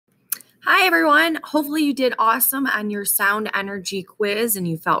Hi, everyone. Hopefully, you did awesome on your sound energy quiz and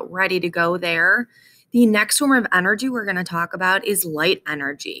you felt ready to go there. The next form of energy we're going to talk about is light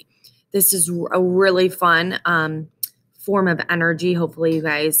energy. This is a really fun form of energy. Hopefully, you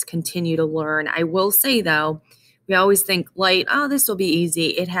guys continue to learn. I will say, though, we always think light, oh, this will be easy.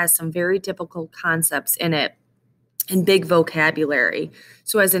 It has some very difficult concepts in it and big vocabulary.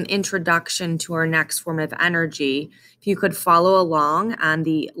 So, as an introduction to our next form of energy, if you could follow along on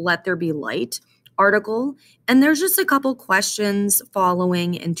the Let There Be Light article, and there's just a couple questions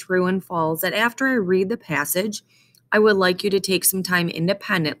following in true and false that after I read the passage, I would like you to take some time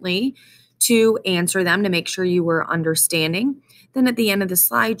independently to answer them to make sure you were understanding. Then at the end of the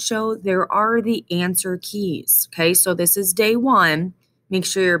slideshow, there are the answer keys. Okay, so this is day one. Make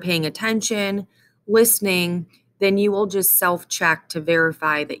sure you're paying attention, listening. Then you will just self-check to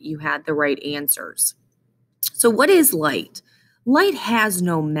verify that you had the right answers. So what is light? Light has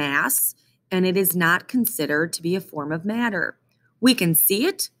no mass, and it is not considered to be a form of matter. We can see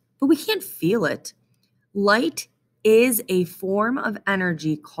it, but we can't feel it. Light is a form of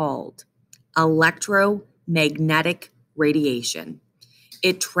energy called electromagnetic radiation.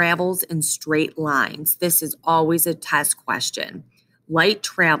 It travels in straight lines. This is always a test question. Light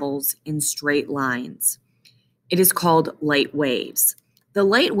travels in straight lines. It is called light waves. The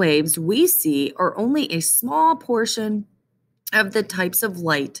light waves we see are only a small portion of the types of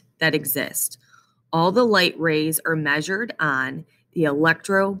light that exist. All the light rays are measured on the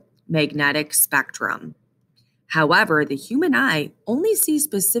electromagnetic spectrum. However, the human eye only sees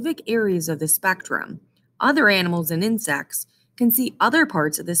specific areas of the spectrum. Other animals and insects can see other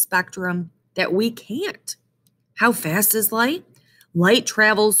parts of the spectrum that we can't. How fast is light? Light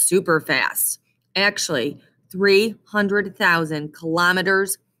travels super fast. Actually, 300,000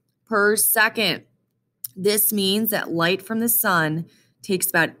 kilometers per second. This means that light from the sun takes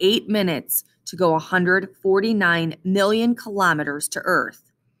about 8 minutes to go 149 million kilometers to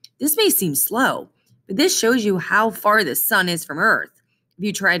Earth. This may seem slow, but this shows you how far the sun is from Earth. If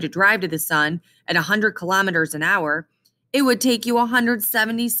you tried to drive to the sun at 100 kilometers an hour, it would take you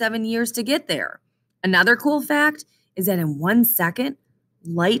 177 years to get there. Another cool fact is that in 1 second,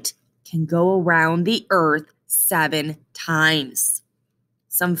 light can go around the Earth 7 times.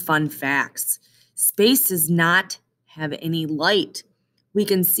 Some fun facts. Space does not have any light. We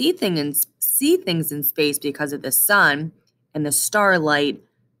can see things in space because of the sun and the starlight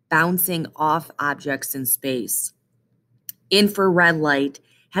bouncing off objects in space. Infrared light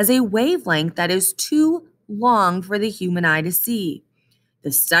has a wavelength that is too long for the human eye to see.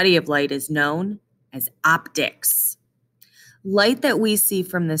 The study of light is known as optics. Light that we see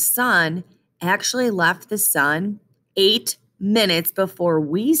from the sun actually left the sun 8 minutes before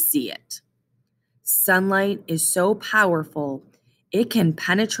we see it. Sunlight is so powerful, it can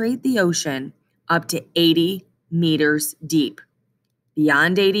penetrate the ocean up to 80 meters deep.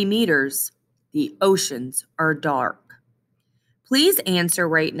 Beyond 80 meters, the oceans are dark. Please answer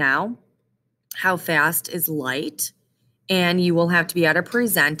right now, how fast is light? And you will have to be out of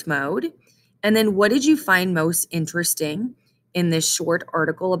present mode. And then what did you find most interesting in this short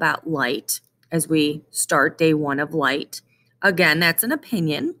article about light as we start day one of light? Again, that's an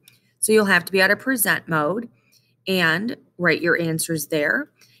opinion. So you'll have to be out of present mode and write your answers there.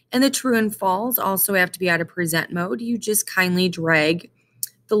 And the true and false also have to be out of present mode. You just kindly drag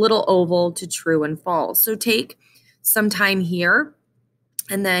the little oval to true and false. So take some time here,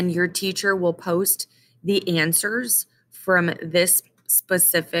 and then your teacher will post the answers from this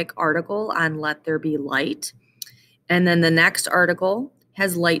specific article on Let There Be Light. And then the next article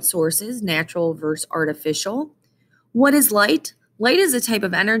has light sources, natural versus artificial. What is light? Light is a type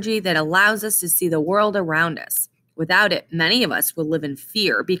of energy that allows us to see the world around us. Without it, many of us would live in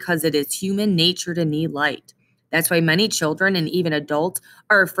fear because it is human nature to need light. That's why many children and even adults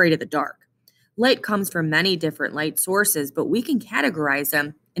are afraid of the dark. Light comes from many different light sources, but we can categorize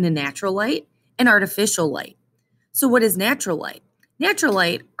them into natural light and artificial light. So what is natural light? Natural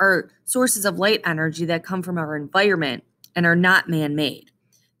light are sources of light energy that come from our environment and are not man-made.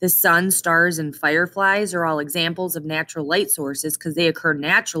 The sun, stars, and fireflies are all examples of natural light sources because they occur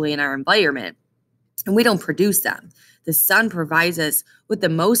naturally in our environment, and we don't produce them. The sun provides us with the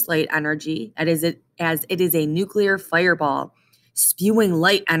most light energy as it is a nuclear fireball, spewing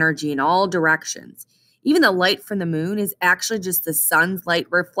light energy in all directions. Even the light from the moon is actually just the sun's light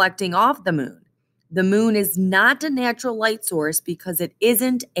reflecting off the moon. The moon is not a natural light source because it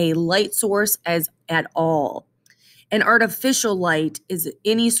isn't a light source at all. An artificial light is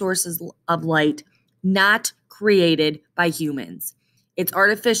any sources of light not created by humans. It's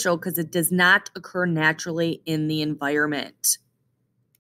artificial because it does not occur naturally in the environment.